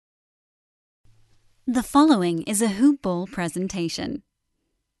The following is a Hoop Ball presentation.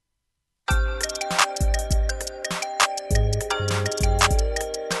 Plays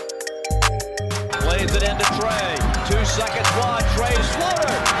it into Trey. 2 seconds wide. Trey's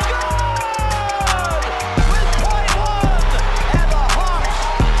floater. Good! With .1. And the Hawks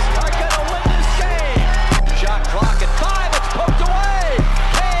are going to win this game. Shot clock at 5. It's poked away.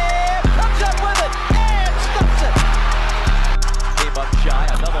 Cam comes up with it and stuffs it. Came up shy.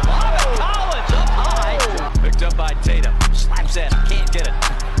 Another lob. And Collins up high. Picked up by Tatum. Slaps in. Can't get it.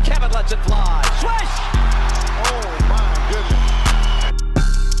 Kevin lets it fly. Swish! Oh, my goodness.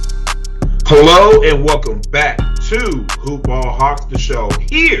 Hello and welcome back to Hoop Ball Hawks, the show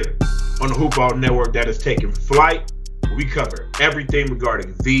here on the Hoop Ball Network that is taking flight. We cover everything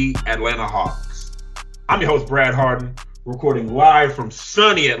regarding the Atlanta Hawks. I'm your host, Brad Harden, recording live from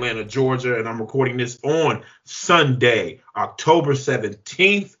sunny Atlanta, Georgia, and I'm recording this on Sunday, October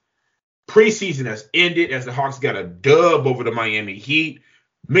 17th. Preseason has ended as the Hawks got a dub over the Miami Heat.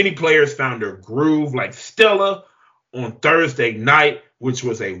 Many players found their groove like Stella on Thursday night, which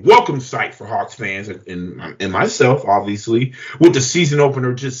was a welcome sight for Hawks fans and myself, obviously, with the season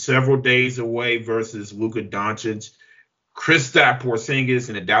opener just several days away versus Luka Doncic, Kristaps Porzingis,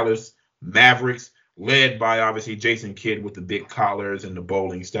 and the Dallas Mavericks, led by, obviously, Jason Kidd with the big collars and the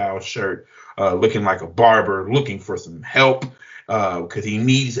bowling-style shirt, looking like a barber, looking for some help because he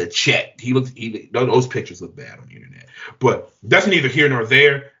needs a check. Those pictures look bad on the internet. But that's neither here nor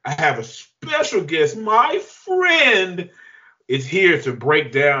there. I have a special guest, my friend, is here to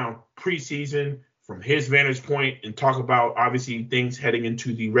break down preseason from his vantage point and talk about, obviously, things heading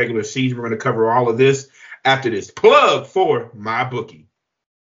into the regular season. We're going to cover all of this after this plug for MyBookie.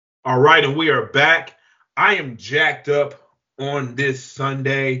 All right, and we are back. I am jacked up on this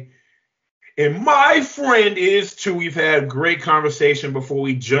Sunday. And my friend is, too. We've had a great conversation before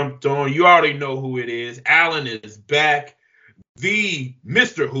we jumped on. You already know who it is. Alan is back. The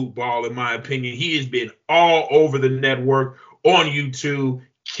Mr. Hoop Ball, in my opinion. He has been all over the network on YouTube,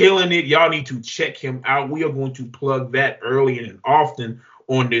 killing it. Y'all need to check him out. We are going to plug that early and often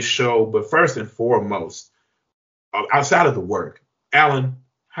on this show. But first and foremost, outside of the work, Alan,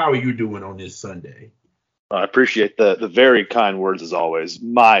 how are you doing on this Sunday? I appreciate the very kind words as always,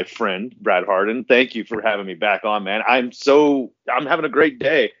 my friend Brad Harden. Thank you for having me back on, man. I'm having a great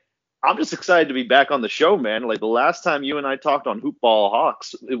day. I'm just excited to be back on the show, man. Like the last time you and I talked on Hoop Ball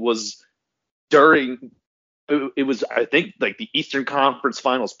Hawks, it was I think, like the Eastern Conference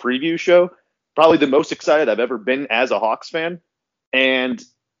Finals preview show. Probably the most excited I've ever been as a Hawks fan. And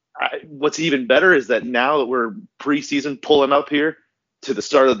what's even better is that now that we're preseason pulling up here to the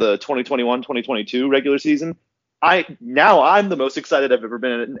start of the 2021-2022 regular season, I'm the most excited I've ever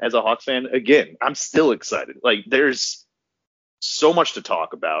been as a Hawks fan. Again, I'm still excited. Like there's so much to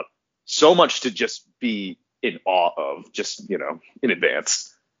talk about, so much to just be in awe of, just, in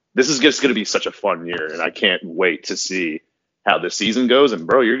advance. This is just going to be such a fun year, and I can't wait to see how this season goes. And,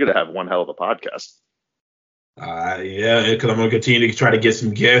 bro, you're going to have one hell of a podcast. Yeah, because I'm going to continue to try to get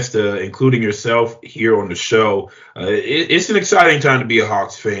some guests, including yourself, here on the show. It's an exciting time to be a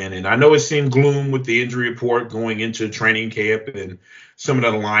Hawks fan, and I know it seemed gloom with the injury report going into training camp and some of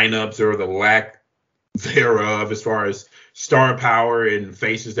the lineups or the lack thereof as far as star power and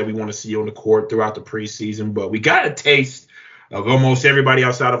faces that we want to see on the court throughout the preseason. But we got a taste of almost everybody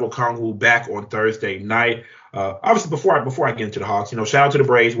outside of Okongwu back on Thursday night. Obviously, before I get into the Hawks, shout out to the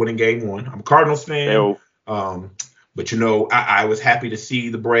Braves winning Game 1. I'm a Cardinals fan. But, I was happy to see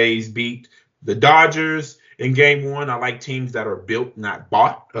the Braves beat the Dodgers in Game 1. I like teams that are built, not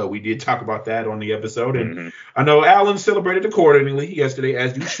bought. We did talk about that on the episode. And I know Alan celebrated accordingly yesterday,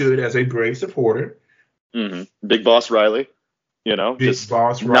 as you should, as a Braves supporter. Big Boss Riley, Big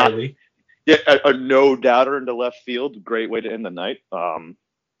Boss Riley. A no-doubter into left field. Great way to end the night.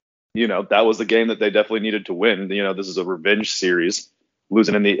 That was the game that they definitely needed to win. This is a revenge series.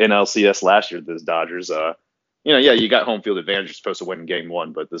 Losing in the NLCS last year, the Dodgers. You got home field advantage. You're supposed to win in Game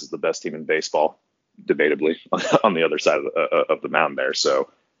 1, but this is the best team in baseball, debatably, on the other side of the mound there. So,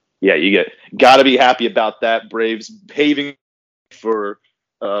 yeah, got to be happy about that. Braves paving for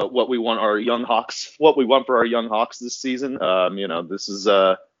what we want for our young Hawks this season. This is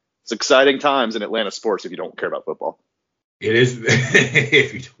it's exciting times in Atlanta sports if you don't care about football. It is,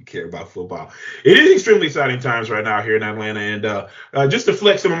 if you don't care about football. It is extremely exciting times right now here in Atlanta. And just to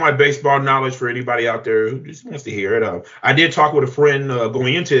flex some of my baseball knowledge for anybody out there who just wants to hear it, I did talk with a friend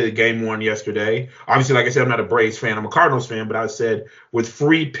going into Game 1 yesterday. Obviously, like I said, I'm not a Braves fan. I'm a Cardinals fan. But I said with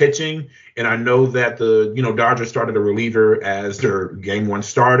free pitching, and I know that the Dodgers started a reliever as their Game 1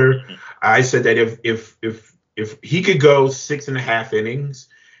 starter. I said that if he could go 6.5 innings,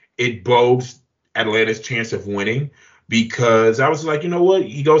 it bodes Atlanta's chance of winning because I was like, you know what?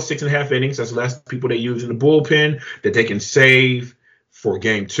 He goes 6.5 innings. That's less people they use in the bullpen that they can save for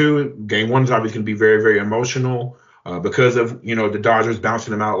game 2. Game 1 is obviously going to be very, very emotional because of, the Dodgers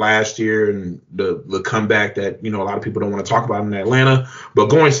bouncing them out last year and the comeback that, a lot of people don't want to talk about in Atlanta. But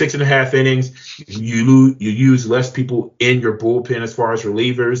going 6.5 innings, you use less people in your bullpen as far as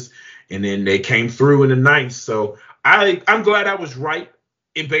relievers. And then they came through in the ninth. So I'm glad I was right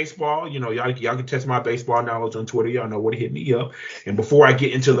in baseball. Y'all can test my baseball knowledge on Twitter. Y'all know where to hit me up. And before I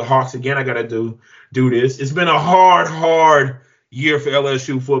get into the Hawks again, I got to do this. It's been a hard year for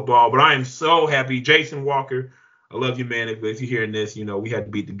LSU football, but I am so happy. Jason Walker, I love you, man. If you're hearing this, we had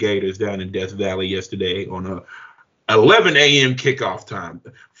to beat the Gators down in Death Valley yesterday on a 11 a.m. kickoff time.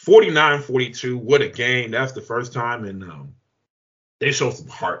 49-42. What a game. That's the first time in they show some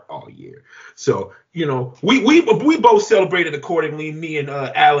heart all year. So, we both celebrated accordingly, me and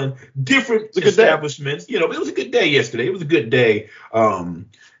Alan, different establishments. It was a good day yesterday. It was a good day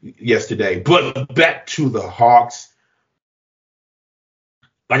yesterday. But back to the Hawks.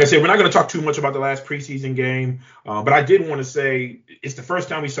 Like I said, we're not going to talk too much about the last preseason game. But I did want to say it's the first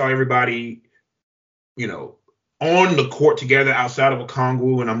time we saw everybody, on the court together outside of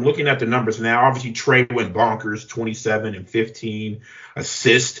Okongwu, and I'm looking at the numbers now. Obviously, Trey went bonkers, 27 and 15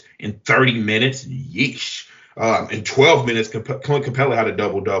 assists in 30 minutes. Yeesh. In 12 minutes, Clint Capella had a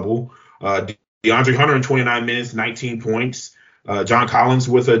double-double. DeAndre Hunter in 29 minutes, 19 points. John Collins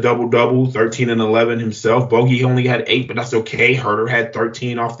with a double-double, 13 and 11 himself. Bogey only had 8, but that's okay. Herter had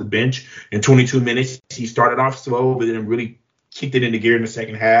 13 off the bench in 22 minutes. He started off slow, but then really kicked it into gear in the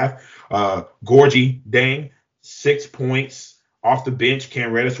second half. Gorgie Dang, 6 points off the bench.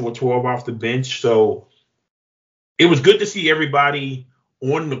 Cam Reddish with 12 off the bench. So it was good to see everybody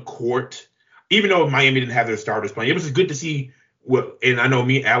on the court, even though Miami didn't have their starters playing. It was good to see and I know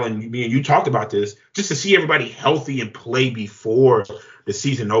Alan, and you talked about this, just to see everybody healthy and play before the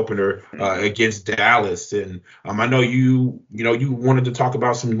season opener against Dallas. And I know you wanted to talk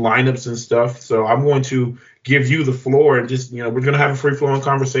about some lineups and stuff. So I'm going to give you the floor and just, we're going to have a free-flowing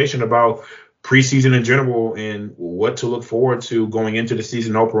conversation about preseason in general and what to look forward to going into the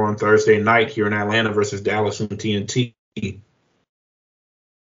season opener on Thursday night here in Atlanta versus Dallas on TNT.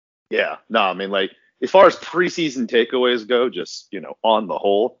 Yeah, no, I mean, as far as preseason takeaways go, just, on the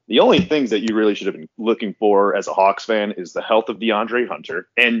whole, the only things that you really should have been looking for as a Hawks fan is the health of DeAndre Hunter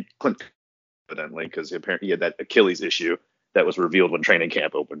and Clint, evidently, because apparently he had that Achilles issue that was revealed when training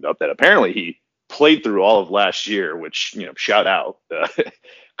camp opened up that apparently he played through all of last year, which, shout out.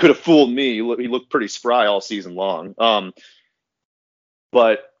 Could have fooled me. He looked pretty spry all season long.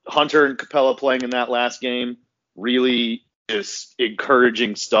 But Hunter and Capella playing in that last game really is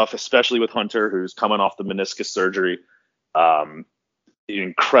encouraging stuff, especially with Hunter, who's coming off the meniscus surgery. An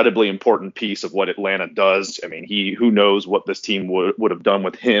incredibly important piece of what Atlanta does. I mean, who knows what this team would have done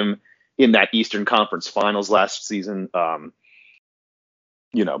with him in that Eastern Conference Finals last season. So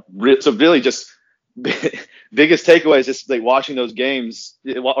really just biggest takeaway is just watching those games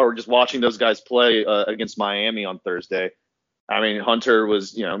or just watching those guys play against Miami on Thursday. I mean, Hunter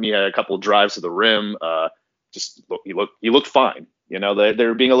was, he had a couple of drives to the rim. He looked fine. They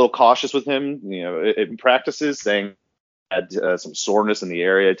were being a little cautious with him, in practices, saying he had some soreness in the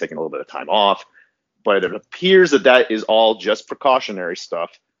area, taking a little bit of time off. But it appears that is all just precautionary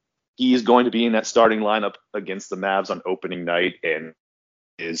stuff. He's going to be in that starting lineup against the Mavs on opening night and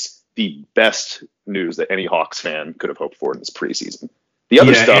is the best news that any Hawks fan could have hoped for in this preseason. The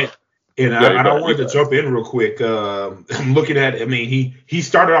other stuff. And I wanted to jump in real quick. I'm looking at, he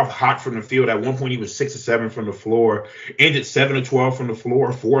started off hot from the field. At one point, he was 6 of 7 from the floor, ended 7 of 12 from the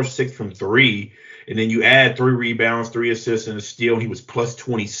floor, 4 of 6 from 3. And then you add 3 rebounds, 3 assists, and a steal, and he was plus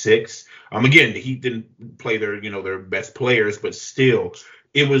 26. Again, he didn't play their best players, but still,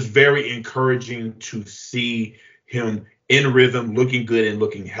 it was very encouraging to see him in rhythm, looking good and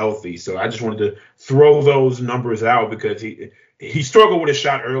looking healthy. So I just wanted to throw those numbers out because he struggled with his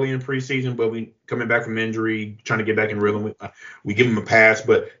shot early in preseason, but coming back from injury, trying to get back in rhythm, we give him a pass.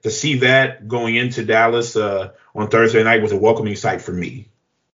 But to see that going into Dallas on Thursday night was a welcoming sight for me.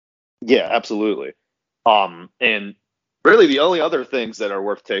 Yeah, absolutely. And really the only other things that are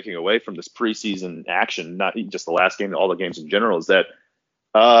worth taking away from this preseason action, not just the last game, all the games in general, is that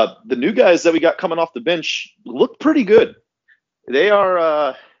the new guys that we got coming off the bench look pretty good. They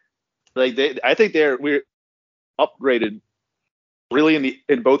are I think we're upgraded really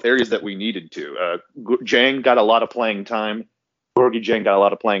in both areas that we needed to. Jang got a lot of playing time. Gorgie Jang got a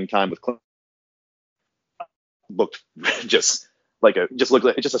lot of playing time with Clint. Looked just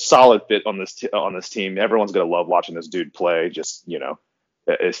a solid fit on this team. Everyone's gonna love watching this dude play. Just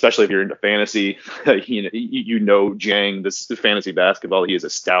especially if you're into fantasy. you know Jang, this fantasy basketball, he is a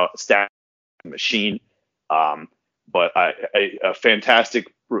stat machine. But a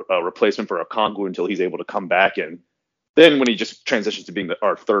fantastic replacement for Okongwu until he's able to come back. And then when he just transitions to being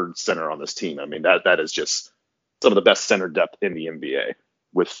our third center on this team, I mean, that is just some of the best center depth in the NBA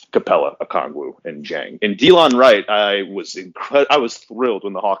with Capella, Okongwu, and Jang. And Delon Wright, I was thrilled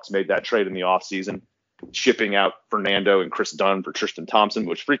when the Hawks made that trade in the offseason, shipping out Fernando and Chris Dunn for Tristan Thompson,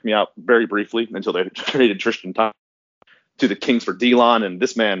 which freaked me out very briefly until they traded Tristan Thompson to the Kings for Delon. And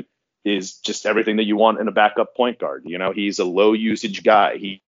this man is just everything that you want in a backup point guard. You know, he's a low usage guy.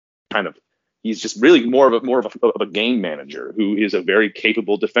 He's just really more of a game manager who is a very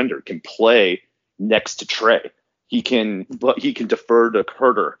capable defender, can play next to Trey. He can defer to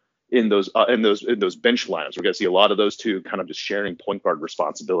Herter in those bench lineups. We're going to see a lot of those two kind of just sharing point guard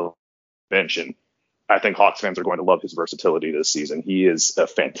responsibility bench. And I think Hawks fans are going to love his versatility this season. He is a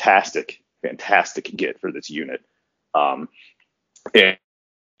fantastic get for this unit. And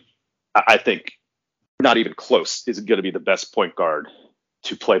I think not even close is going to be the best point guard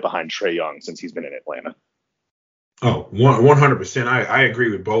to play behind Trae Young since he's been in Atlanta. Oh, 100%. I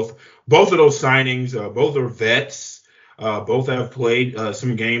agree with both of those signings. Both are vets. Both have played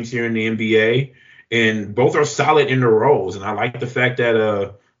some games here in the NBA, and both are solid in their roles. And I like the fact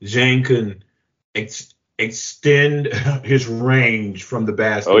that Jang can extend his range from the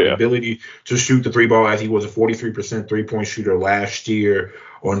basket, the ability to shoot the three ball, as he was a 43% three-point shooter last year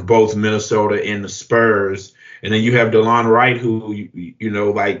on both Minnesota and the Spurs. And then you have Delon Wright, who,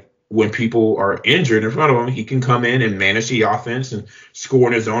 like when people are injured in front of him, he can come in and manage the offense and score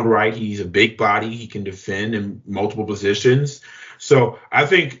in his own right. He's a big body. He can defend in multiple positions. So I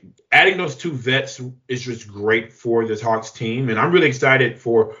think adding those two vets is just great for this Hawks team. And I'm really excited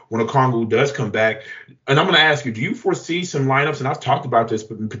for when Okongwu does come back. And I'm going to ask you, do you foresee some lineups? And I've talked about this,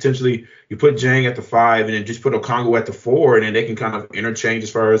 but potentially you put Jang at the 5 and then just put Okongwu at the 4, and then they can kind of interchange as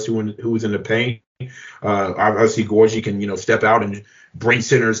far as who's in the paint. Obviously, Gorgie can, step out and bring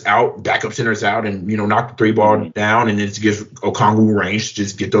centers out, backup centers out, and, knock the three ball down, and it gives Okongwu range to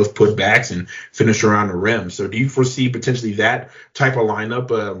just get those putbacks and finish around the rim. So do you foresee potentially that type of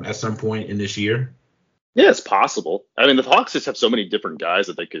lineup at some point in this year? Yeah, it's possible. I mean, the Hawks just have so many different guys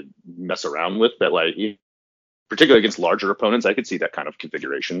that they could mess around with that, like, particularly against larger opponents, I could see that kind of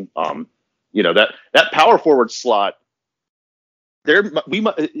configuration. That power forward slot,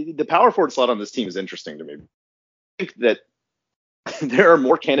 the power forward slot on this team is interesting to me. I think that there are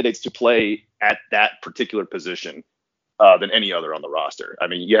more candidates to play at that particular position than any other on the roster. I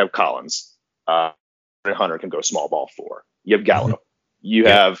mean, you have Collins, Hunter can go small ball 4. You have Gallo. You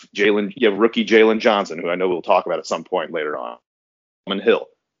have rookie Jalen Johnson, who I know we'll talk about at some point later on. Hill.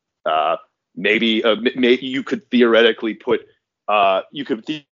 Maybe you could theoretically put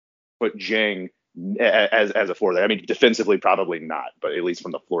Jang as a 4 there. I mean, defensively probably not, but at least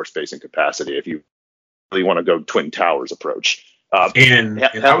from the floor spacing capacity, if you really want to go Twin Towers approach. And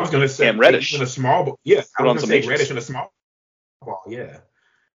I was going to say Reddish in a small ball. Yeah, I was going to say Reddish in a small ball. Yeah.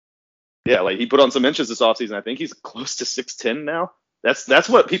 Yeah, like he put on some inches this offseason. I think he's close to 6'10" now. That's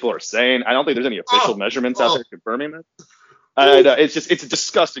what people are saying. I don't think there's any official measurements out there confirming that. It's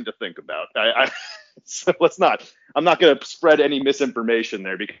disgusting to think about. So I'm not going to spread any misinformation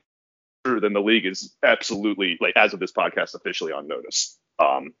there, because then the league is absolutely, like, as of this podcast, officially on notice.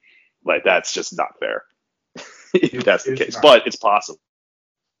 That's just not fair. If that's the case, but it's possible.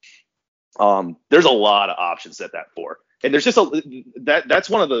 There's a lot of options at that 4, and there's just that's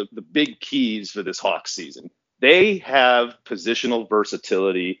one of the big keys for this Hawks season. They have positional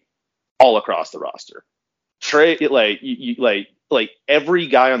versatility all across the roster. Trey, like every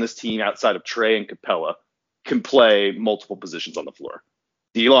guy on this team outside of Trey and Capella can play multiple positions on the floor.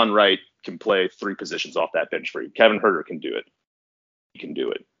 Delon Wright can play 3 positions off that bench for you. Kevin Huerter can do it. He can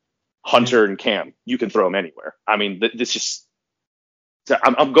do it. Hunter and Cam, you can throw them anywhere. I mean, this just,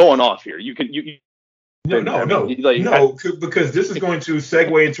 I'm going off here. No, because this is going to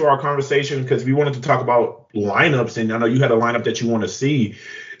segue into our conversation, because we wanted to talk about lineups, and I know you had a lineup that you want to see.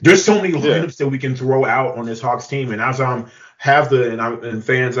 There's so many lineups that we can throw out on this Hawks team, and as I have the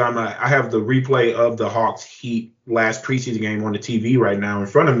replay of the Hawks Heat last preseason game on the TV right now in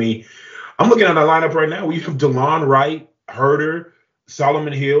front of me. I'm looking at a lineup right now. We have Delon Wright, Huerter,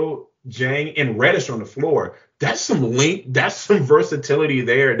 Solomon Hill, Jang, and Reddish on the floor. That's some length. That's some versatility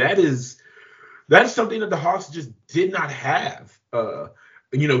there. That's something that the Hawks just did not have,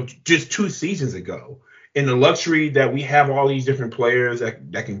 just 2 seasons ago. And the luxury that we have all these different players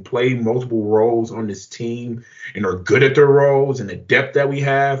that can play multiple roles on this team and are good at their roles, and the depth that we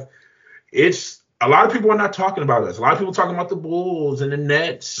have, it's a lot of people are not talking about us. A lot of people talking about the Bulls and the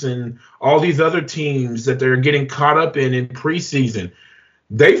Nets and all these other teams that they're getting caught up in preseason.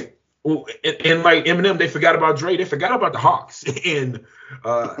 They and like Eminem, they forgot about Dre. They forgot about the Hawks. And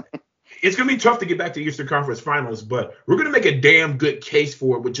it's going to be tough to get back to the Eastern Conference Finals, but we're going to make a damn good case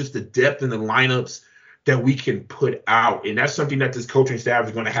for it with just the depth and the lineups that we can put out. And that's something that this coaching staff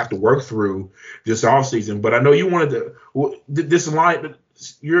is going to have to work through this offseason. But I know you wanted this line.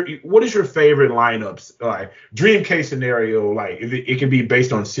 What is your favorite lineups? Dream case scenario, like if it can be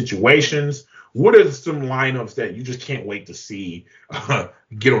based on situations. What are some lineups that you just can't wait to see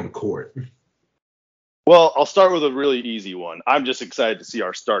get on the court? Well, I'll start with a really easy one. I'm just excited to see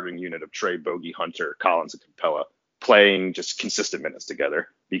our starting unit of Trey, Bogey, Hunter, Collins, and Capella playing just consistent minutes together,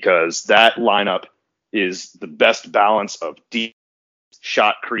 because that lineup is the best balance of deep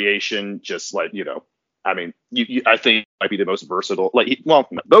shot creation. Just like, I mean, I think might be the most versatile.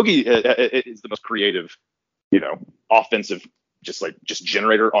 Bogey is the most creative, offensive, just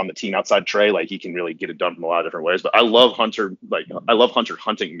generator on the team outside Trey. Like, he can really get it done from a lot of different ways. But I love Hunter. I love Hunter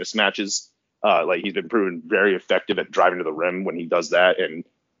hunting mismatches. He's been proven very effective at driving to the rim when he does that. And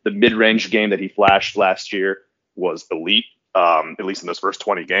the mid-range game that he flashed last year was elite, at least in those first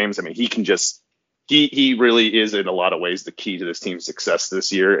 20 games. I mean, he can just he really is in a lot of ways the key to this team's success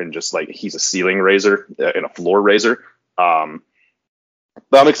this year. And just like, he's a ceiling raiser and a floor raiser. But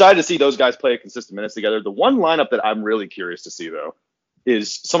I'm excited to see those guys play consistent minutes together. The one lineup that I'm really curious to see, though,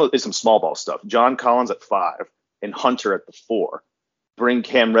 is some small ball stuff. John Collins at 5 and Hunter at the 4. Bring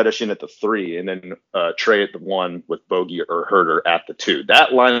Cam Reddish in at the 3, and then Trey at the 1 with Bogey or Herter at the 2. That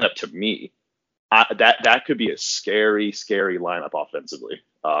lineup, to me, that could be a scary, scary lineup offensively,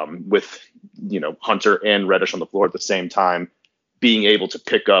 with Hunter and Reddish on the floor at the same time, being able to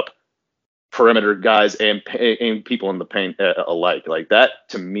pick up perimeter guys and people in the paint alike. Like, that,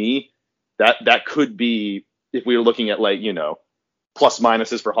 to me, that could be, if we were looking at plus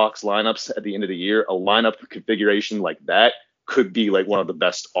minuses for Hawks lineups at the end of the year, a lineup configuration like that could be like one of the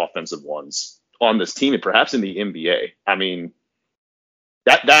best offensive ones on this team, and perhaps in the NBA. I mean,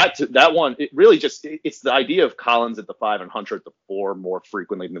 that one, it really just, it's the idea of Collins at the 5 and Hunter at the 4 more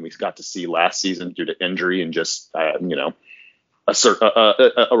frequently than we got to see last season due to injury, and just a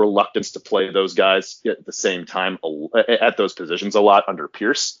reluctance to play those guys at the same time at those positions a lot under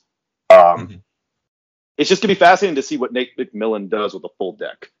Pierce. It's just gonna be fascinating to see what Nate McMillan does with a full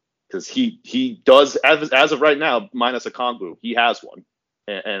deck. Because he does, as of right now, minus a Okongwu, he has one.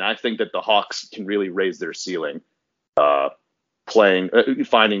 And I think that the Hawks can really raise their ceiling,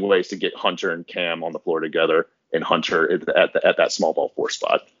 finding ways to get Hunter and Cam on the floor together, and Hunter at that small ball 4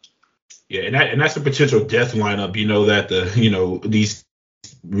 spot. Yeah, and that's a potential death lineup. That these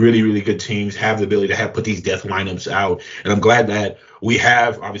really, really good teams have the ability to put these death lineups out. And I'm glad that we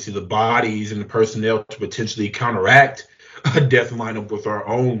have, obviously, the bodies and the personnel to potentially counteract a death lineup with our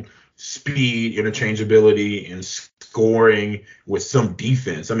own speed, interchangeability, and scoring with some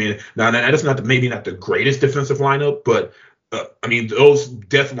defense. I mean, now that's maybe not the greatest defensive lineup, but those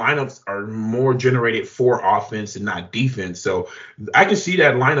death lineups are more generated for offense and not defense. So I can see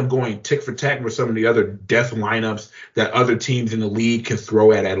that lineup going tick for tack with some of the other death lineups that other teams in the league can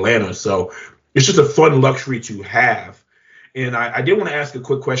throw at Atlanta. So it's just a fun luxury to have. And I did want to ask a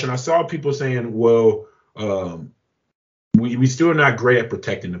quick question. I saw people saying, well, we still are not great at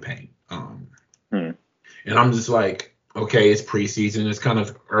protecting the paint. And I'm just like, okay, it's preseason. It's kind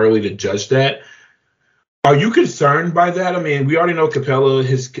of early to judge that. Are you concerned by that? I mean, we already know Capella,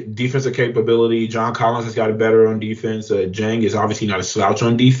 his defensive capability. John Collins has gotten better on defense. Jang is obviously not a slouch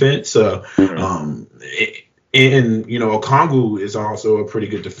on defense. And Okongwu is also a pretty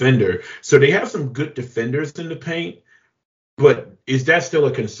good defender. So they have some good defenders in the paint. But is that still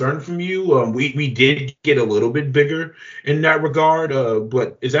a concern from you? We did get a little bit bigger in that regard,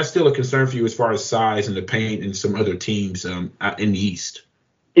 but is that still a concern for you as far as size in the paint and some other teams in the East?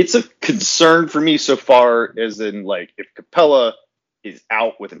 It's a concern for me so far as in, like, if Capella is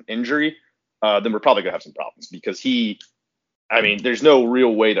out with an injury, then we're probably going to have some problems, because there's no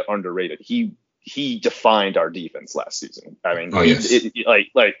real way to underrate it. He defined our defense last season. I mean,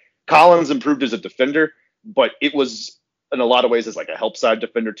 Collins improved as a defender, but it was in a lot of ways as like a help side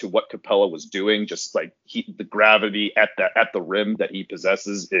defender to what Capella was doing. Just like the gravity at the rim that he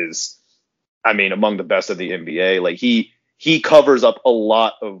possesses is, among the best of the NBA. Like he covers up a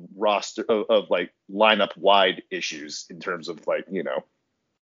lot of roster of like lineup wide issues in terms of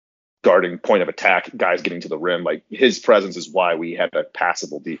guarding point of attack, guys getting to the rim. Like, his presence is why we have a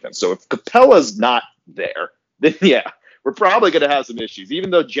passable defense. So if Capella's not there, then yeah, we're probably going to have some issues.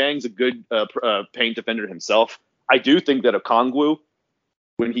 Even though Jang's a good paint defender himself, I do think that Okongwu,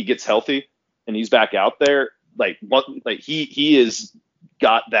 when he gets healthy, and he's back out there, he is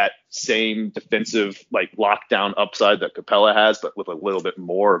got that same defensive lockdown upside that Capella has, but with a little bit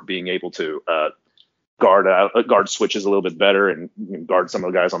more of being able to guard switches a little bit better and guard some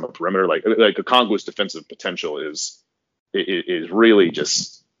of the guys on the perimeter. Like Okongwu's defensive potential is really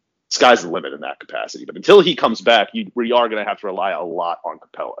just sky's the limit in that capacity. But until he comes back, we are going to have to rely a lot on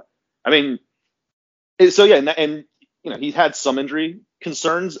Capella. I mean, so yeah, and he's had some injury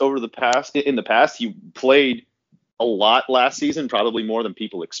concerns in the past. He played a lot last season, probably more than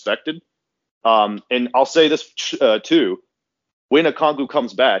people expected. And I'll say this too: when Okongwu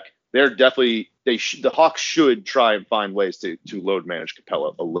comes back, the Hawks should try and find ways to load manage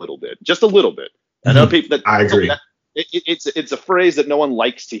Capella a little bit, just a little bit. I know people that I agree. It's a phrase that no one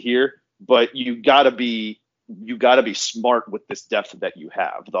likes to hear, but you gotta be smart with this depth that you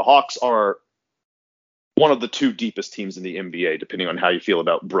have. The Hawks are one of the 2 deepest teams in the NBA, depending on how you feel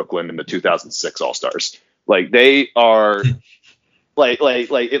about Brooklyn and the 2006 All-Stars. Like they are, like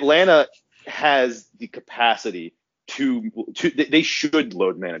Atlanta has the capacity they should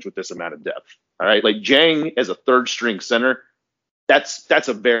load manage with this amount of depth. All right, like Jang as a 3rd string center, that's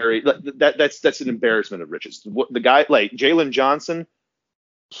an embarrassment of riches. The guy like Jalen Johnson,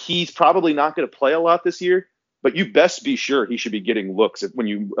 he's probably not going to play a lot this year, but you best be sure he should be getting looks when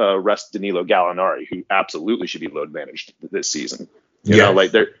you rest Danilo Gallinari, who absolutely should be load managed this season. You know,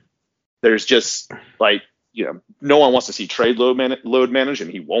 like there's just no one wants to see Trade load managed,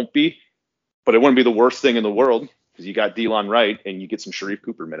 and he won't be, but it wouldn't be the worst thing in the world because you got Delon Wright and you get some Sharif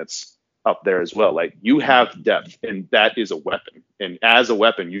Cooper minutes up there as well. Like you have depth, and that is a weapon. And as a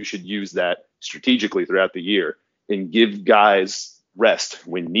weapon, you should use that strategically throughout the year and give guys rest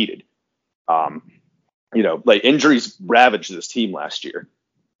when needed. Injuries ravaged this team last year.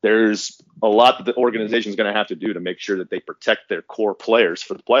 There's a lot that the organization is going to have to do to make sure that they protect their core players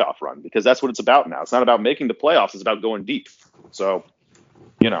for the playoff run, because that's what it's about now. It's not about making the playoffs. It's about going deep. So,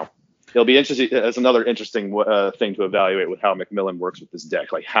 it'll be interesting. That's another interesting thing to evaluate with how McMillan works with this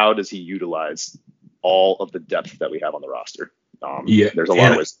deck. Like, how does he utilize all of the depth that we have on the roster? There's a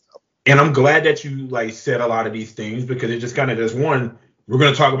lot of ways. And I'm glad that you said a lot of these things, because it just kind of does. One, we're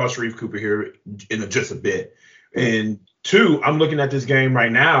going to talk about Sharif Cooper here in just a bit, and 2, I'm looking at this game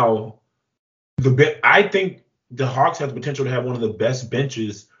right now. I think the Hawks have the potential to have one of the best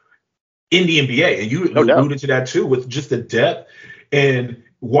benches in the NBA, and you alluded to that too, with just the depth. And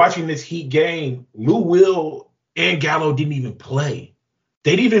watching this Heat game, Lou Will and Gallo didn't even play.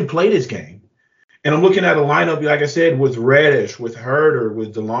 They didn't even play this game. And I'm looking at a lineup, like I said, with Reddish, with Herter,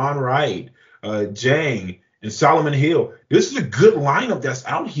 with Delon Wright, Jang, and Solomon Hill. This is a good lineup that's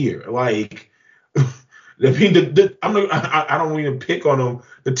out here. Like, I mean, I don't even pick on them.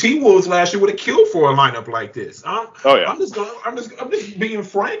 The T-Wolves last year would have killed for a lineup like this. I'm just being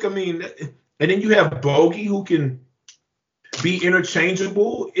frank. I mean, and then you have Bogey, who can be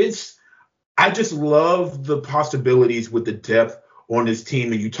interchangeable. I just love the possibilities with the depth on this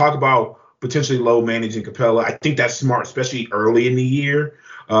team. And you talk about potentially low managing Capella. I think that's smart, especially early in the year,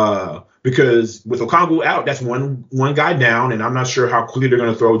 because with Okongwu out, that's one guy down, and I'm not sure how quickly they're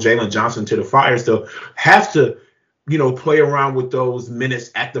going to throw Jalen Johnson to the fire. So have to, play around with those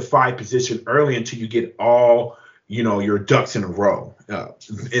minutes at the 5 position early until you get all, your ducks in a row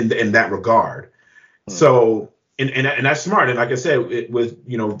in that regard. Mm-hmm. So. And that's smart. And like I said, with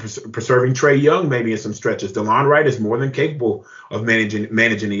preserving Trae Young maybe in some stretches, Delon Wright is more than capable of managing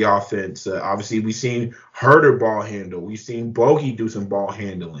the offense. Obviously, we've seen Herter ball handle. We've seen Bogey do some ball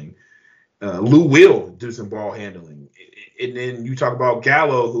handling. Lou Will do some ball handling. And then you talk about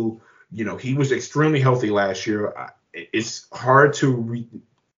Gallo, who he was extremely healthy last year. It's hard to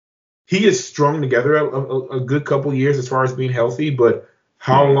he has strung together a good couple years as far as being healthy, but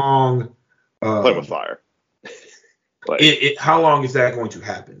how long? Play with fire. How long is that going to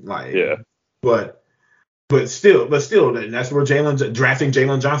happen? But still, and that's where drafting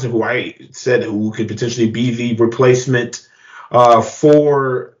Jalen Johnson, who could potentially be the replacement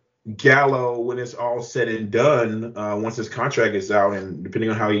for Gallo when it's all said and done, once his contract is out, and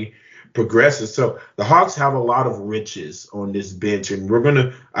depending on how he progresses. So the Hawks have a lot of riches on this bench, and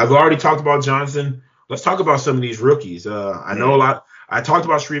I've already talked about Johnson. Let's talk about some of these rookies. I know a lot. I talked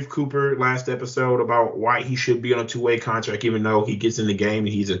about Sharif Cooper last episode about why he should be on a 2-way contract, even though he gets in the game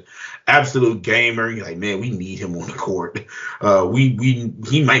and he's an absolute gamer. You're like, man, we need him on the court.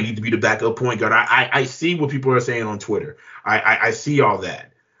 He might need to be the backup point guard. I see what people are saying on Twitter. I see all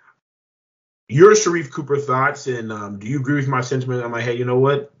that. your Sharif Cooper thoughts, and do you agree with my sentiment? I'm like, hey, you know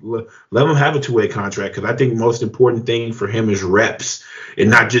what? Let him have a two-way contract, because I think the most important thing for him is reps and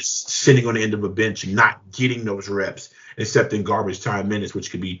not just sitting on the end of a bench and not getting those reps, except in garbage time minutes,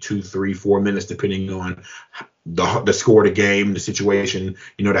 which could be 2, 3, 4 minutes, depending on the score of the game, the situation,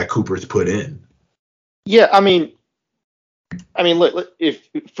 that Cooper's put in. Yeah, I mean, if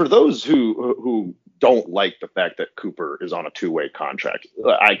for those who don't like the fact that Cooper is on a two-way contract,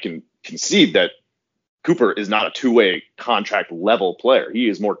 I can concede that Cooper is not a two-way contract level player. He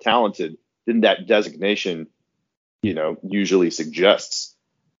is more talented than that designation, usually suggests.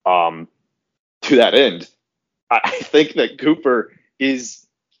 To that end, I think that Cooper is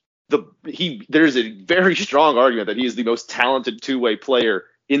there's a very strong argument that he is the most talented two-way player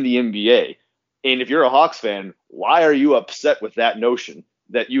in the NBA. And if you're a Hawks fan, why are you upset with that notion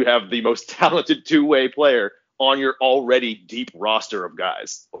that you have the most talented two-way player on your already deep roster of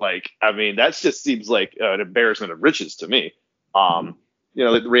guys? That just seems like an embarrassment of riches to me.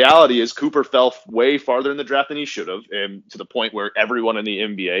 The reality is Cooper fell way farther in the draft than he should have, and to the point where everyone in the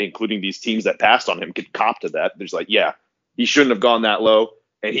NBA, including these teams that passed on him, could cop to that. There's he shouldn't have gone that low,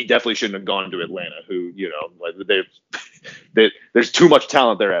 and he definitely shouldn't have gone to Atlanta, who, there's too much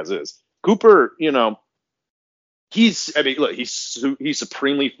talent there as is. Cooper, he's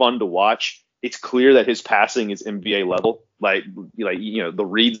supremely fun to watch. It's clear that his passing is NBA level. The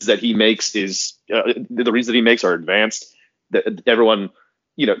reads that he makes are advanced. Everyone,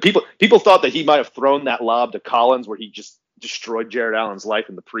 people thought that he might have thrown that lob to Collins where he just destroyed Jared Allen's life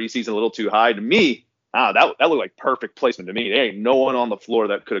in the preseason a little too high. To me, that looked like perfect placement to me. There ain't no one on the floor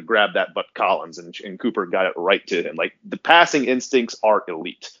that could have grabbed that but Collins, and Cooper got it right to him. The passing instincts are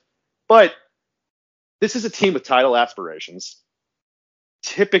elite. But this is a team with title aspirations.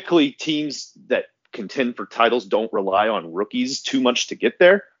 Typically, teams that contend for titles don't rely on rookies too much to get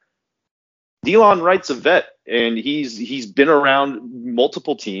there. Delon Wright's a vet, and he's been around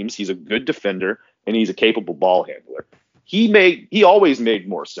multiple teams. He's a good defender, and he's a capable ball handler. He always made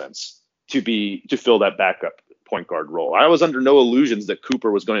more sense to fill that backup point guard role. I was under no illusions that Cooper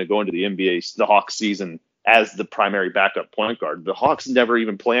was going to go into the Hawks season as the primary backup point guard. The Hawks never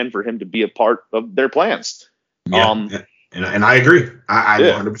even planned for him to be a part of their plans. Yeah, and I agree. I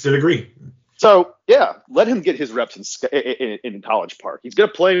 100% agree. So, let him get his reps in College Park. He's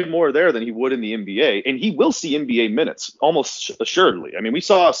going to play more there than he would in the NBA, and he will see NBA minutes, almost assuredly. We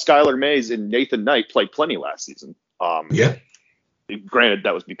saw Skylar Mays and Nathan Knight play plenty last season. Granted,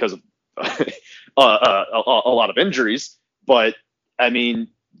 that was because of a lot of injuries, but,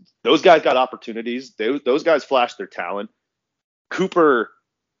 those guys got opportunities. Those guys flashed their talent. Cooper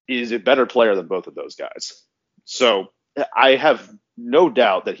is a better player than both of those guys. So I have no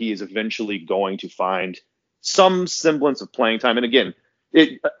doubt that he is eventually going to find some semblance of playing time. And again,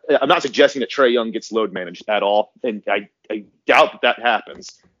 I'm not suggesting that Trae Young gets load managed at all, and I doubt that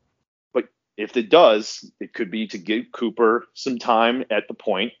happens. But if it does, it could be to give Cooper some time at the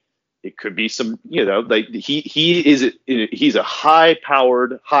point. It could be some, he's a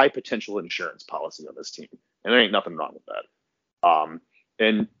high-powered, high-potential insurance policy on this team, and there ain't nothing wrong with that.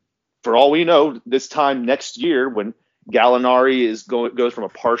 And for all we know, this time next year, when Gallinari goes from a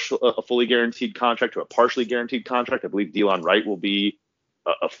fully guaranteed contract to a partially guaranteed contract, I believe Delon Wright will be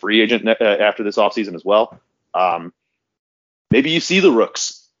a free agent after this offseason as well. Maybe you see the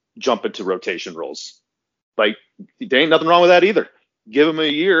rooks jump into rotation roles. There ain't nothing wrong with that either. Give him a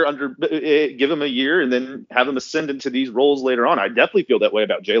year and then have him ascend into these roles later on. I definitely feel that way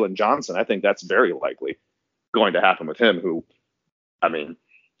about Jalen Johnson. I think that's very likely going to happen with him,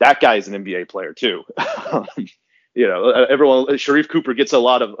 that guy is an NBA player too. Sharif Cooper gets a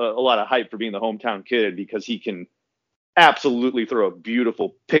lot of hype for being the hometown kid because he can absolutely throw a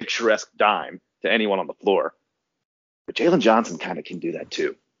beautiful, picturesque dime to anyone on the floor. But Jalen Johnson kind of can do that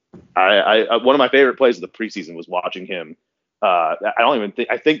too. One of my favorite plays of the preseason was watching him.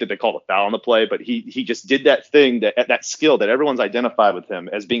 I think that they called a foul on the play, but he just did that thing, that skill that everyone's identified with him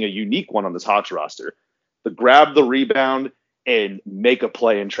as being a unique one on this Hawks roster, to grab the rebound and make a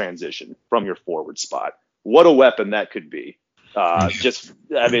play in transition from your forward spot. What a weapon that could be. I think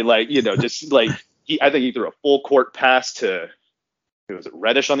he threw a full court pass to, was it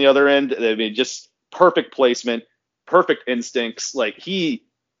Reddish on the other end? Just perfect placement, perfect instincts.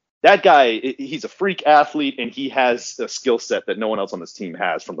 That guy, he's a freak athlete, and he has a skill set that no one else on this team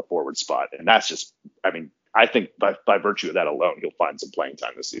has from the forward spot. And that's just, I think by virtue of that alone, he'll find some playing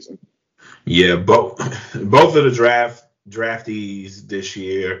time this season. Yeah, both of the draftees this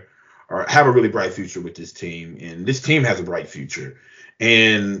year have a really bright future with this team, and this team has a bright future.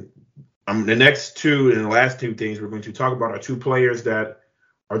 And the last two things we're going to talk about are two players that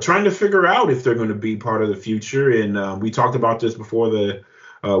are trying to figure out if they're going to be part of the future. And we talked about this before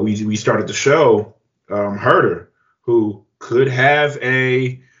we started the show. Herder, who could have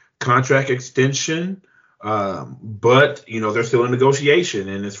a contract extension, but they're still in negotiation.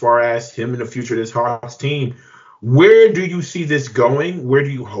 And as far as him in the future of this Hawks team, where do you see this going? Where do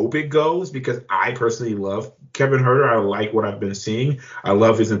you hope it goes? Because I personally love Kevin Herter. I like what I've been seeing. I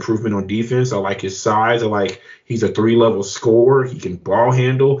love his improvement on defense. I like his size. I like he's a 3-level scorer. He can ball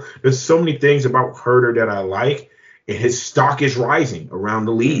handle. There's so many things about Herter that I like, and his stock is rising around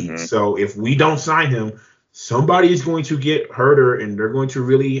the league. Mm-hmm. So if we don't sign him, somebody is going to get Herter, and they're going to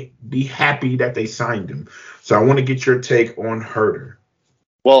really be happy that they signed him. So I want to get your take on Herter.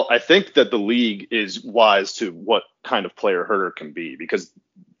 Well, I think that the league is wise to what kind of player Herter can be, because,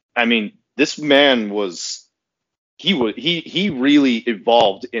 I mean, this man he really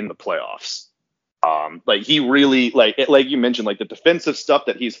evolved in the playoffs. He really, like you mentioned, like the defensive stuff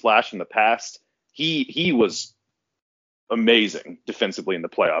that he's flashed in the past, he was amazing defensively in the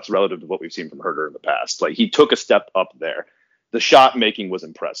playoffs relative to what we've seen from Herter in the past. Like, he took a step up there. The shot making was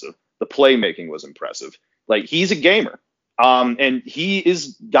impressive. The play making was impressive. Like, he's a gamer. And he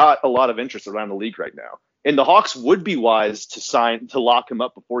is got a lot of interest around the league right now. And the Hawks would be wise to lock him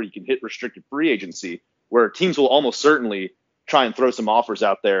up before he can hit restricted free agency, where teams will almost certainly try and throw some offers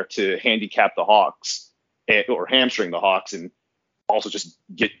out there to handicap the Hawks or hamstring the Hawks, and also just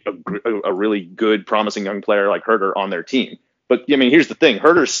get a really good, promising young player like Herter on their team. But, I mean, here's the thing.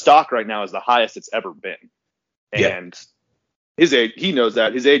 Herter's stock right now is the highest it's ever been. And he knows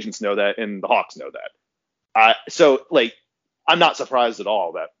that. His agents know that, and the Hawks know that. So, I'm not surprised at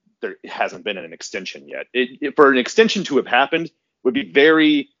all that there hasn't been an extension yet. For an extension to have happened would be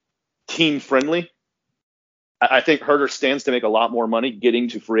very team friendly. I think Herter stands to make a lot more money getting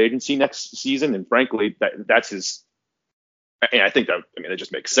to free agency next season, and frankly, that's his. And I think it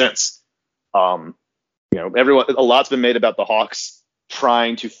just makes sense. A lot's been made about the Hawks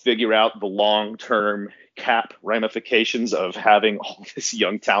trying to figure out the long-term cap ramifications of having all this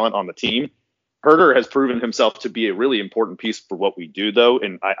young talent on the team. Herter has proven himself to be a really important piece for what we do, though,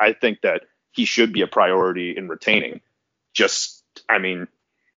 and I think that he should be a priority in retaining.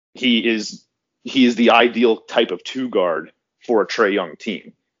 He is the ideal type of 2-guard for a Trae Young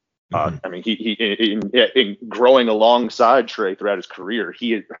team. In growing alongside Trae throughout his career,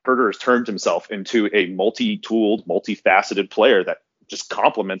 Herter has turned himself into a multi-tooled, multifaceted player that just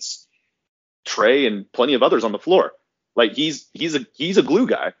complements Trae and plenty of others on the floor. Like, he's a glue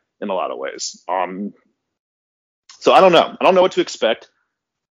guy in a lot of ways. So I don't know. I don't know what to expect.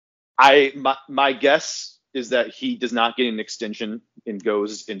 My guess is that he does not get an extension and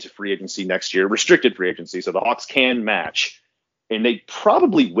goes into free agency next year, restricted free agency, so the Hawks can match, and they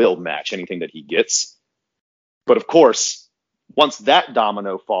probably will match anything that he gets. But of course, once that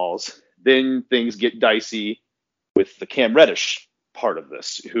domino falls, then things get dicey with the Cam Reddish part of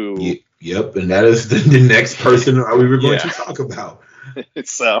this. Yep, and that is the next person we were going to talk about.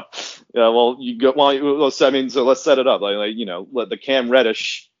 So, let's set it up. Let the Cam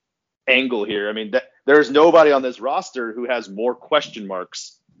Reddish angle here. I mean, there's nobody on this roster who has more question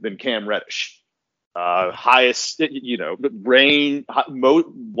marks than Cam Reddish. Highest,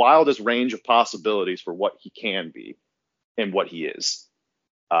 wildest range of possibilities for what he can be and what he is.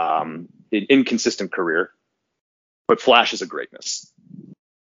 An inconsistent career, but flashes of greatness.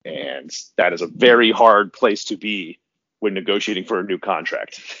 And that is a very hard place to be when negotiating for a new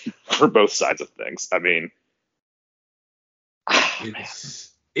contract for both sides of things. I mean,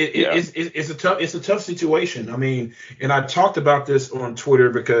 it's a tough situation. I mean, and I talked about this on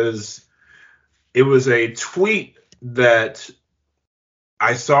Twitter because it was a tweet that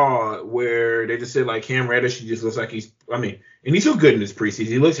I saw where they just said, like, Cam Reddish, he just looks like and he's so good in this preseason.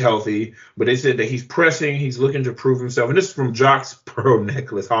 He looks healthy, but they said that he's pressing, he's looking to prove himself. And this is from Jocks Pearl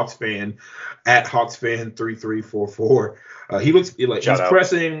Necklace, Hawks fan, at HawksFan3344. He looks like he's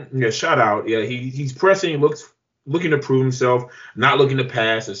pressing. Yeah, shout out. Yeah, he's pressing, looking to prove himself, not looking to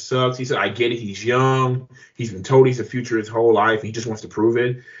pass. It sucks. He said, I get it. He's young. He's been told he's the future his whole life. He just wants to prove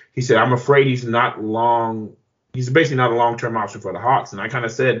it. He said, I'm afraid he's basically not a long-term option for the Hawks. And I kind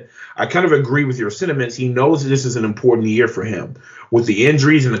of agree with your sentiments. He knows that this is an important year for him. With the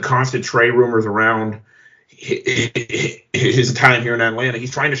injuries and the constant Trae rumors around his time here in Atlanta,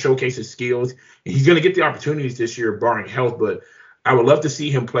 he's trying to showcase his skills. He's going to get the opportunities this year, barring health, but I would love to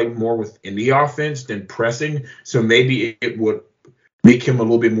see him play more within the offense than pressing. So maybe it would make him a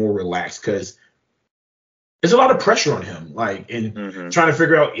little bit more relaxed, because there's a lot of pressure on him, like, and trying to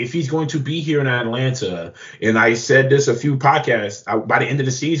figure out if he's going to be here in Atlanta. And I said this a few podcasts. By the end of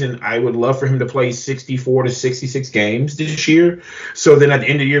the season, I would love for him to play 64 to 66 games this year. So then at the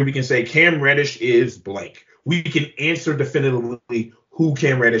end of the year, we can say Cam Reddish is blank. We can answer definitively who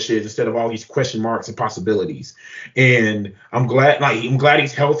Cam Reddish is instead of all these question marks and possibilities. And I'm glad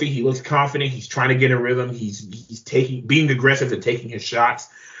he's healthy. He looks confident. He's trying to get in rhythm. He's being aggressive and taking his shots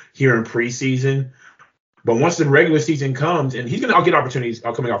here in preseason. But once the regular season comes, and he's going to get opportunities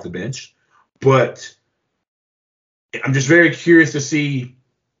coming off the bench, but I'm just very curious to see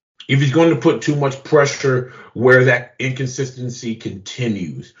if he's going to put too much pressure where that inconsistency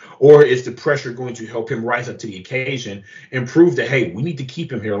continues, or is the pressure going to help him rise up to the occasion and prove that, hey, we need to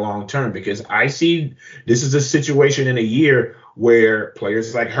keep him here long term? Because I see this is a situation in a year where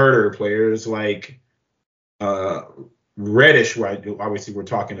players like Herter, players like Reddish, right, obviously we're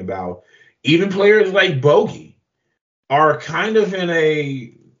talking about, even players like Bogey are kind of in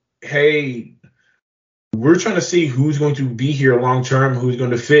a, hey, we're trying to see who's going to be here long term, who's going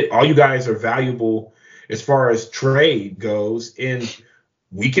to fit. All you guys are valuable as far as trade goes, and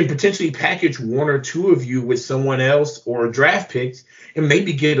we can potentially package one or two of you with someone else or draft picks and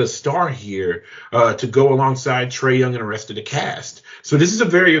maybe get a star here to go alongside Trae Young and the rest of the cast. So this is a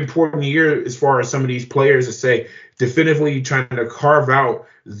very important year as far as some of these players to say definitively trying to carve out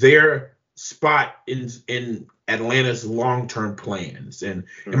their spot in Atlanta's long-term plans. And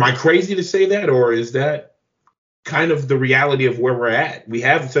am I crazy to say that, or is that kind of the reality of where we're at? We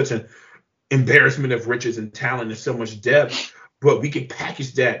have such an embarrassment of riches and talent and so much depth, but we could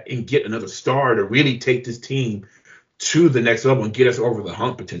package that and get another star to really take this team to the next level and get us over the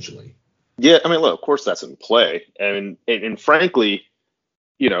hump potentially. Yeah, I mean, look, of course that's in play. And frankly,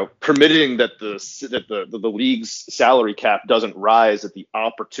 you know, permitting that the league's salary cap doesn't rise at the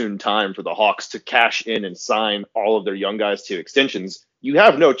opportune time for the Hawks to cash in and sign all of their young guys to extensions, you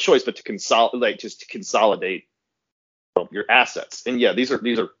have no choice but to consolidate your assets. And yeah, these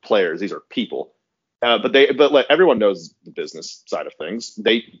are players, these are people, but like everyone knows the business side of things.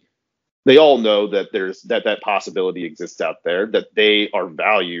 They all know that there's that possibility exists out there, that they are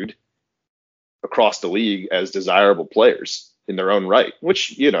valued across the league as desirable players in their own right,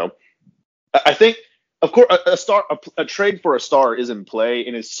 which, you know, I think, of course, a trade for a star is in play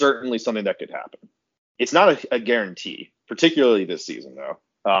and is certainly something that could happen. It's not a guarantee, particularly this season, though,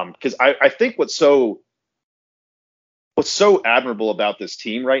 because I think what's so admirable about this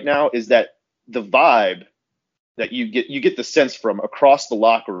team right now is that the vibe that you get the sense from across the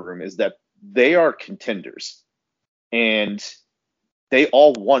locker room is that they are contenders and they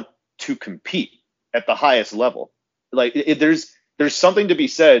all want to compete at the highest level. Like there's something to be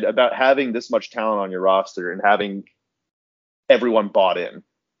said about having this much talent on your roster and having everyone bought in.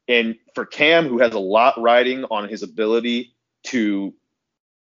 And for Cam, who has a lot riding on his ability to,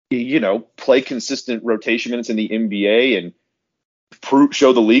 you know, play consistent rotation minutes in the NBA and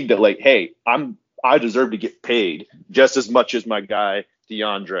show the league that, like, hey, I deserve to get paid just as much as my guy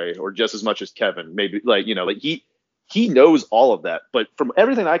DeAndre or just as much as Kevin. Maybe, like, you know, like he knows all of that. But from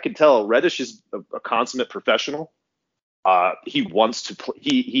everything I can tell, Reddish is a consummate professional. He wants to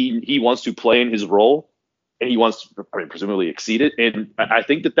he wants to play in his role, and he wants to, presumably exceed it. And I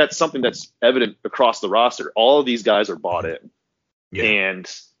think that that's something that's evident across the roster. All of these guys are bought in, and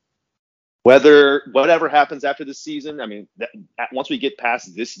whatever happens after this season, I mean, once we get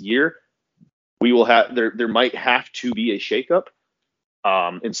past this year, we will have there might have to be a shakeup.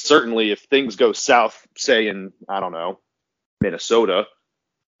 And certainly if things go south, say in, I don't know, Minnesota,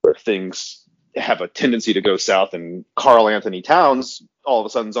 where things have a tendency to go south and Karl Anthony Towns all of a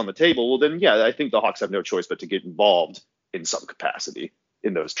sudden is on the table, well then, yeah, I think the Hawks have no choice but to get involved in some capacity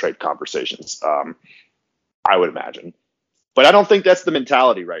in those trade conversations. I would imagine, but I don't think that's the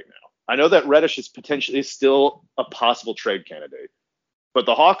mentality right now. I know that Reddish is potentially still a possible trade candidate, but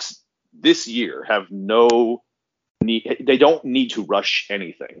the Hawks this year have no need. They don't need to rush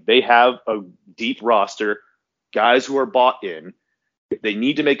anything. They have a deep roster, guys who are bought in. If they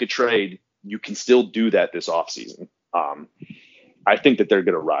need to make a trade, you can still do that this offseason. I think that they're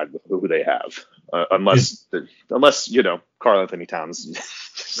going to ride with who they have, unless you know, Karl Anthony Towns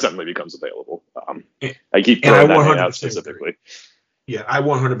suddenly becomes available. I keep throwing that name out specifically. Yeah, I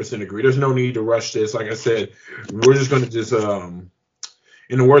 100% agree. There's no need to rush this. Like I said, we're just going to just, in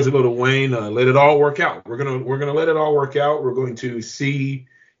the words of Lil Wayne, let it all work out. We're gonna let it all work out. We're going to see,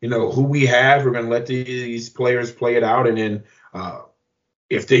 you know, who we have. We're going to let these players play it out, and then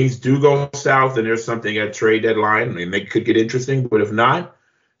if things do go south and there's something at trade deadline, and it could get interesting. But if not,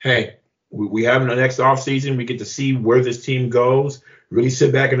 hey, we have the next offseason. We get to see where this team goes. really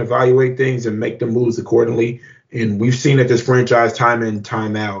sit back and evaluate things and make the moves accordingly. And we've seen that this franchise time in,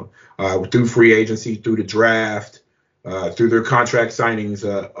 time out, through free agency, through the draft, through their contract signings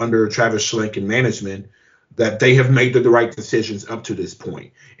under Travis Schlenk and management, that they have made the right decisions up to this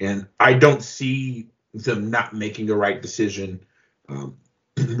point. And I don't see them not making the right decision,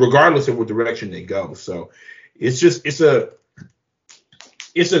 regardless of what direction they go. So it's a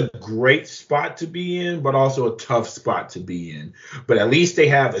great spot to be in, but also a tough spot to be in. But at least they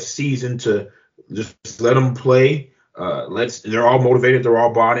have a season to just let them play. They're all motivated, they're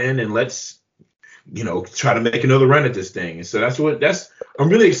all bought in, and let's try to make another run at this thing. And so I'm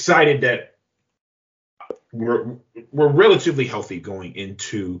really excited that we're relatively healthy going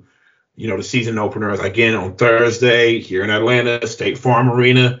into the season openers again on Thursday here in Atlanta, State Farm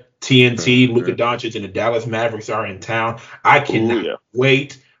Arena, TNT. Luka Doncic and the Dallas Mavericks are in town. I cannot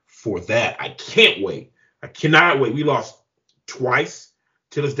wait for that. I can't wait. I cannot wait. We lost twice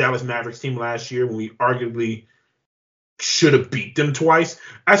to this Dallas Mavericks team last year when we arguably should have beat them twice.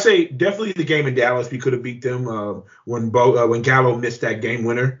 I say definitely the game in Dallas we could have beat them when Gallo missed that game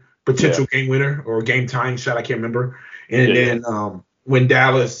winner. Potential game winner or game tying shot, I can't remember. And then when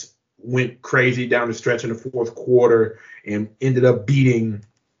Dallas went crazy down the stretch in the fourth quarter and ended up beating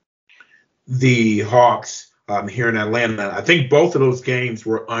the Hawks here in Atlanta, I think both of those games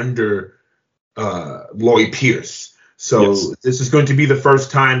were under Lloyd Pierce. So this is going to be the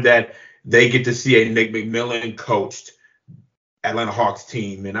first time that they get to see a Nick McMillan coached Atlanta Hawks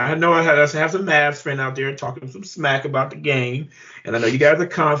team. And I know I have some Mavs fan out there talking some smack about the game. And I know you guys are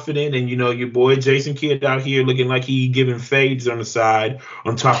confident. And, your boy Jason Kidd out here looking like he giving fades on the side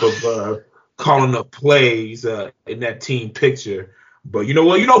on top of calling up plays in that team picture. But you know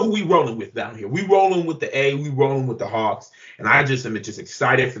what? You know who we rolling with down here. We rolling with the A. We rolling with the Hawks. And I just am just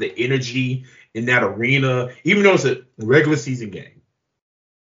excited for the energy in that arena, even though it's a regular season game.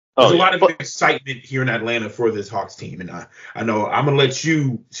 There's a lot of excitement here in Atlanta for this Hawks team, and I know I'm gonna let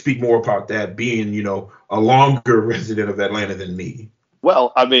you speak more about that, being a longer resident of Atlanta than me.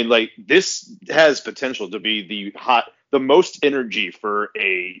 Well, I mean, this has potential to be the most energy for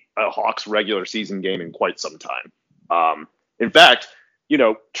a Hawks regular season game in quite some time. In fact,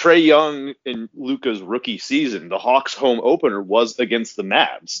 Trae Young in Luka's rookie season, the Hawks home opener was against the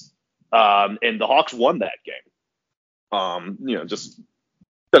Mavs, and the Hawks won that game. Just.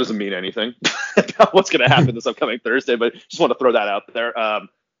 That doesn't mean anything about what's going to happen this upcoming Thursday, but just want to throw that out there.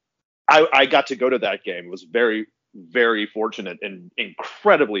 I got to go to that game. It was very, very fortunate and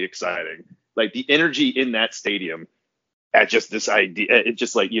incredibly exciting. The energy in that stadium at just this idea, it's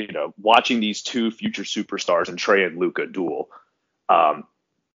just watching these two future superstars and Trae and Luka duel. We're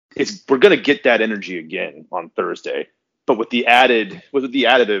going to get that energy again on Thursday, but with the additive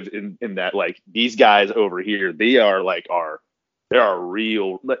in that, these guys over here, they are there are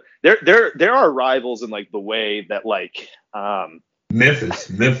real. There are rivals in the way that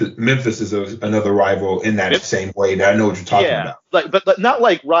Memphis is another rival in that same way. That I know what you're talking about. But not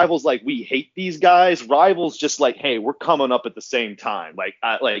rivals we hate these guys. Rivals just hey, we're coming up at the same time. We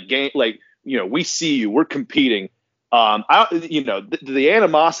see you. We're competing. The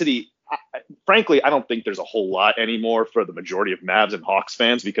animosity. Frankly, I don't think there's a whole lot anymore for the majority of Mavs and Hawks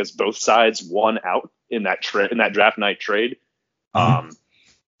fans because both sides won out in that draft night trade. And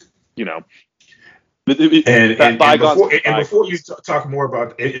before you talk more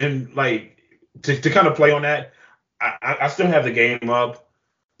about it, and to kind of play on that, I still have the game up.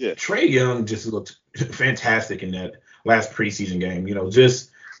 Yeah, Trae Young just looked fantastic in that last preseason game.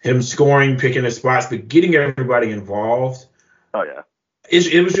 Just him scoring, picking his spots, but getting everybody involved. Oh yeah,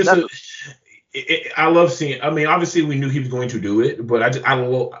 it was just I love seeing. I mean, obviously we knew he was going to do it, but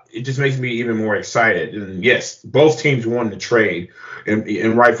it just makes me even more excited. And yes, both teams won the trade,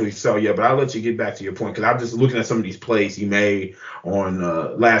 and rightfully so. Yeah, but I'll let you get back to your point because I'm just looking at some of these plays he made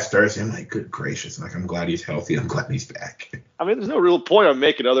on last Thursday. I'm like, good gracious! I'm glad he's healthy. I'm glad he's back. I mean, there's no real point I'm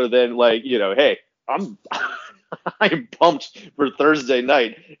making other than hey, I am pumped for Thursday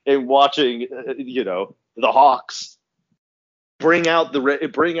night and watching the Hawks bring out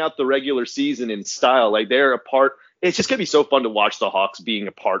the regular season in style. They're a part. It's just gonna be so fun to watch the Hawks being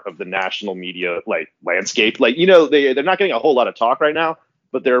a part of the national media landscape. They're not getting a whole lot of talk right now,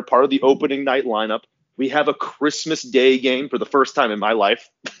 but they're a part of the opening night lineup. We have a Christmas Day game for the first time in my life.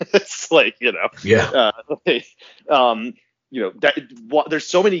 It's there's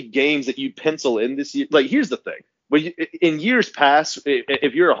so many games that you pencil in this year. Here's the thing. In years past,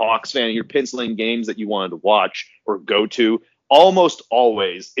 if you're a Hawks fan and you're penciling games that you wanted to watch or go to, almost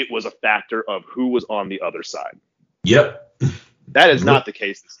always it was a factor of who was on the other side. Yep. That is not the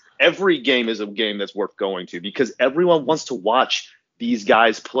case. Every game is a game that's worth going to because everyone wants to watch these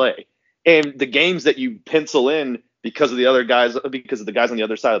guys play. And the games that you pencil in because of the guys on the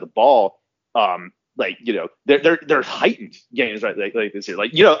other side of the ball, they're heightened games, right? Like this year.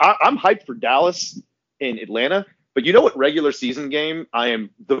 I'm hyped for Dallas and Atlanta, but you know what regular season game I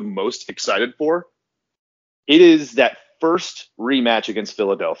am the most excited for? It is that first rematch against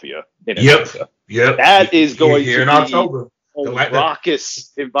Philadelphia in Atlanta. Yep. That is going to in be October. A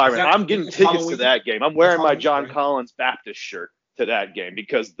raucous environment. I'm getting tickets to that game. I'm wearing my John Collins Baptist shirt to that game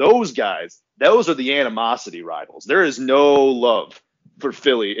because those are the animosity rivals. There is no love for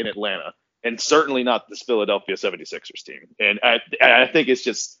Philly in Atlanta, and certainly not this Philadelphia 76ers team. And I think it's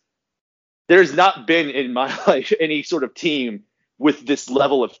just, there's not been in my life any sort of team with this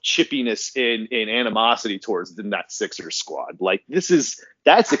level of chippiness and animosity towards that Sixers squad. Like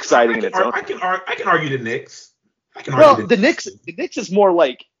that's exciting in its own. I can argue the Knicks. The Knicks is more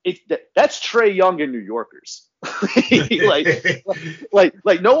like that's Trae Young and New Yorkers.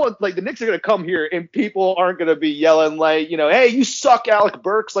 like no one, like the Knicks are gonna come here and people aren't gonna be yelling like, hey, you suck, Alec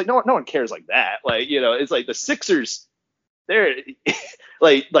Burks. Like no one cares like that. Like, it's like the Sixers, they're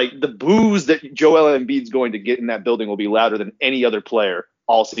like the boos that Joel Embiid's going to get in that building will be louder than any other player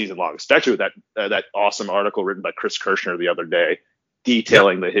all season long, especially with that awesome article written by Chris Kirschner the other day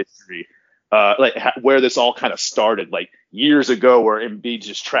detailing the history. Where this all kind of started, like years ago, where Embiid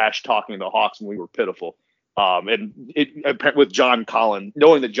just trash talking the Hawks when we were pitiful, and with John Collins,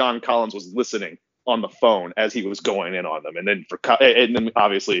 knowing that John Collins was listening on the phone as he was going in on them, and then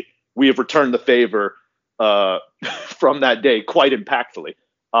obviously we have returned the favor from that day quite impactfully.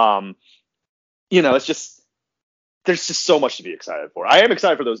 It's just, there's just so much to be excited for. I am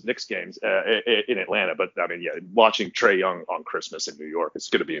excited for those Knicks games in Atlanta, but I mean, watching Trae Young on Christmas in New York, it's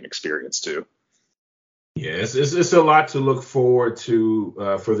going to be an experience too. Yeah, it's a lot to look forward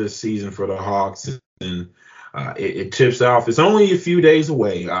to for this season for the Hawks, and it tips off. It's only a few days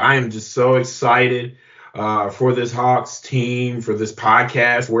away. I am just so excited for this Hawks team, for this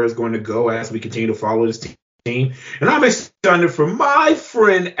podcast, where it's going to go as we continue to follow this team. And I'm excited for my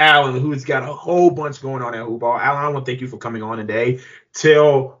friend Alan, who's got a whole bunch going on at Hoop Ball. Alan, I want to thank you for coming on today.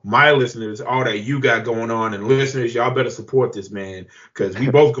 Tell my listeners all that you got going on, and listeners, y'all better support this man, because we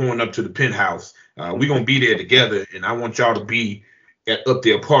both going up to the penthouse. We're going to be there together, and I want y'all to be up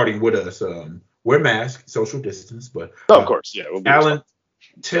there partying with us. Wear masks, social distance, but of course, yeah. We'll Alan,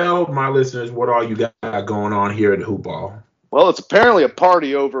 tell my listeners what all you got going on here at Hoop Ball. Well, it's apparently a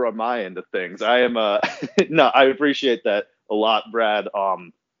party over on my end of things. I am no, I appreciate that a lot, Brad.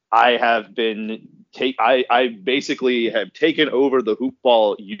 I have been I basically have taken over the Hoop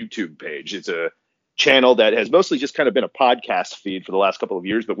Ball YouTube page. It's a channel that has mostly just kind of been a podcast feed for the last couple of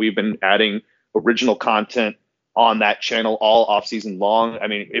years, but we've been adding original content on that channel all off season long. I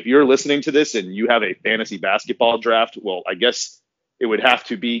mean, if you're listening to this and you have a fantasy basketball draft, well, I guess it would have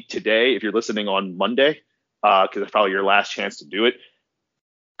to be today if you're listening on Monday. Because it's probably your last chance to do it.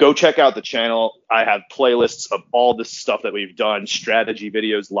 Go check out the channel. I have playlists of all this stuff that we've done, strategy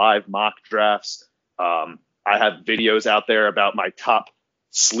videos, live mock drafts. I have videos out there about my top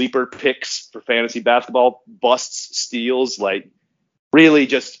sleeper picks for fantasy basketball, busts, steals, like really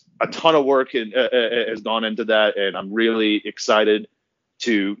just a ton of work has gone into that. And I'm really excited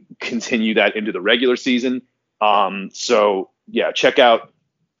to continue that into the regular season. So yeah, check out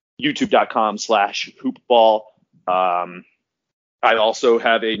youtube.com/hoopball. I also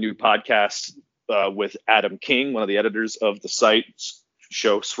have a new podcast with Adam King, one of the editors of the site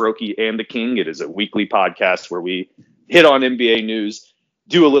show Sroki and the King. It is a weekly podcast where we hit on NBA news,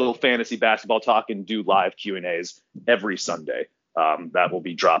 do a little fantasy basketball talk, and do live Q&As every Sunday. That will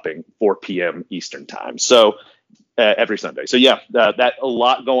be dropping 4 p.m. Eastern time. So every Sunday. So yeah, that a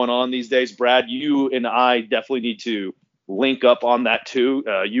lot going on these days. Brad, you and I definitely need to link up on that too.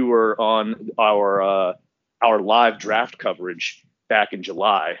 You were on our live draft coverage back in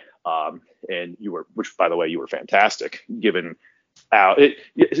July, and which by the way, you were fantastic. Given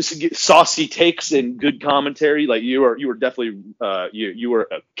saucy takes and good commentary, like you were definitely you were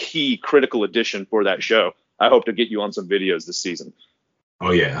a key critical addition for that show. I hope to get you on some videos this season.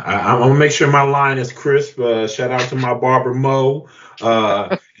 Oh yeah, I'm gonna make sure my line is crisp. Shout out to my barber Mo.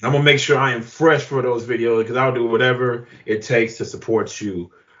 And I'm gonna make sure I am fresh for those videos, because I'll do whatever it takes to support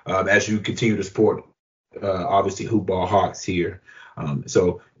you as you continue to support obviously Hoop Ball Hawks here.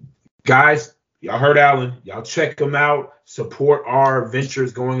 So guys, y'all heard Alan. Y'all check him out. Support our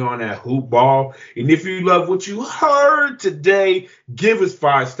ventures going on at Hoop Ball. And if you love what you heard today, give us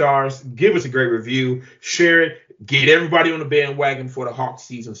 5 stars. Give us a great review. Share it. Get everybody on the bandwagon for the Hawks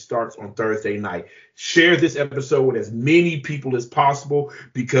season starts on Thursday night. Share this episode with as many people as possible,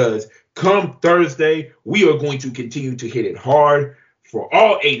 because come Thursday, we are going to continue to hit it hard. for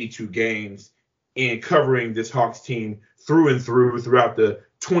all 82 games and covering this Hawks team through and throughout the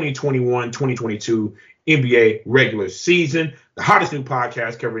 2021-2022 NBA regular season. The hottest new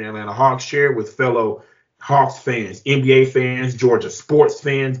podcast covering Atlanta Hawks, shared with fellow Hawks fans, NBA fans, Georgia sports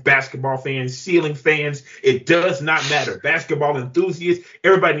fans, basketball fans, ceiling fans. It does not matter. Basketball enthusiasts,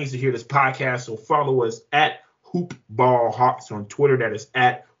 everybody needs to hear this podcast. So follow us at HoopBallHawks on Twitter. That is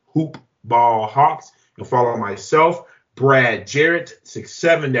at HoopBallHawks. And follow myself, Brad Jarrett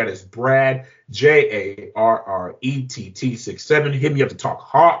 67. That is Brad Jarrett 67. Hit me up to talk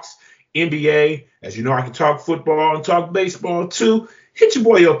Hawks, NBA. As you know, I can talk football and talk baseball too. Hit your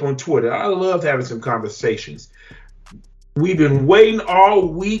boy up on Twitter. I love having some conversations. We've been waiting all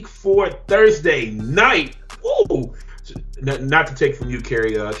week for Thursday night. Ooh. Not to take from you,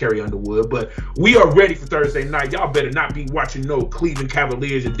 Carrie Underwood, but we are ready for Thursday night. Y'all better not be watching no Cleveland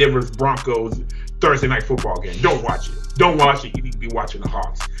Cavaliers and Denver Broncos Thursday night football game. Don't watch it. Don't watch it. You need to be watching the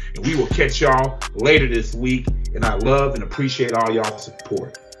Hawks. And we will catch y'all later this week. And I love and appreciate all y'all's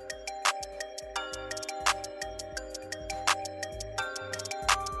support.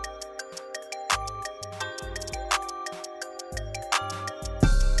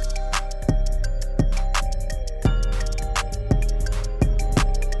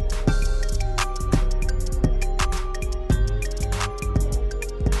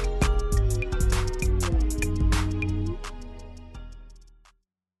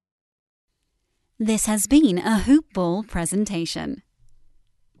 This has been a Hoop Ball presentation.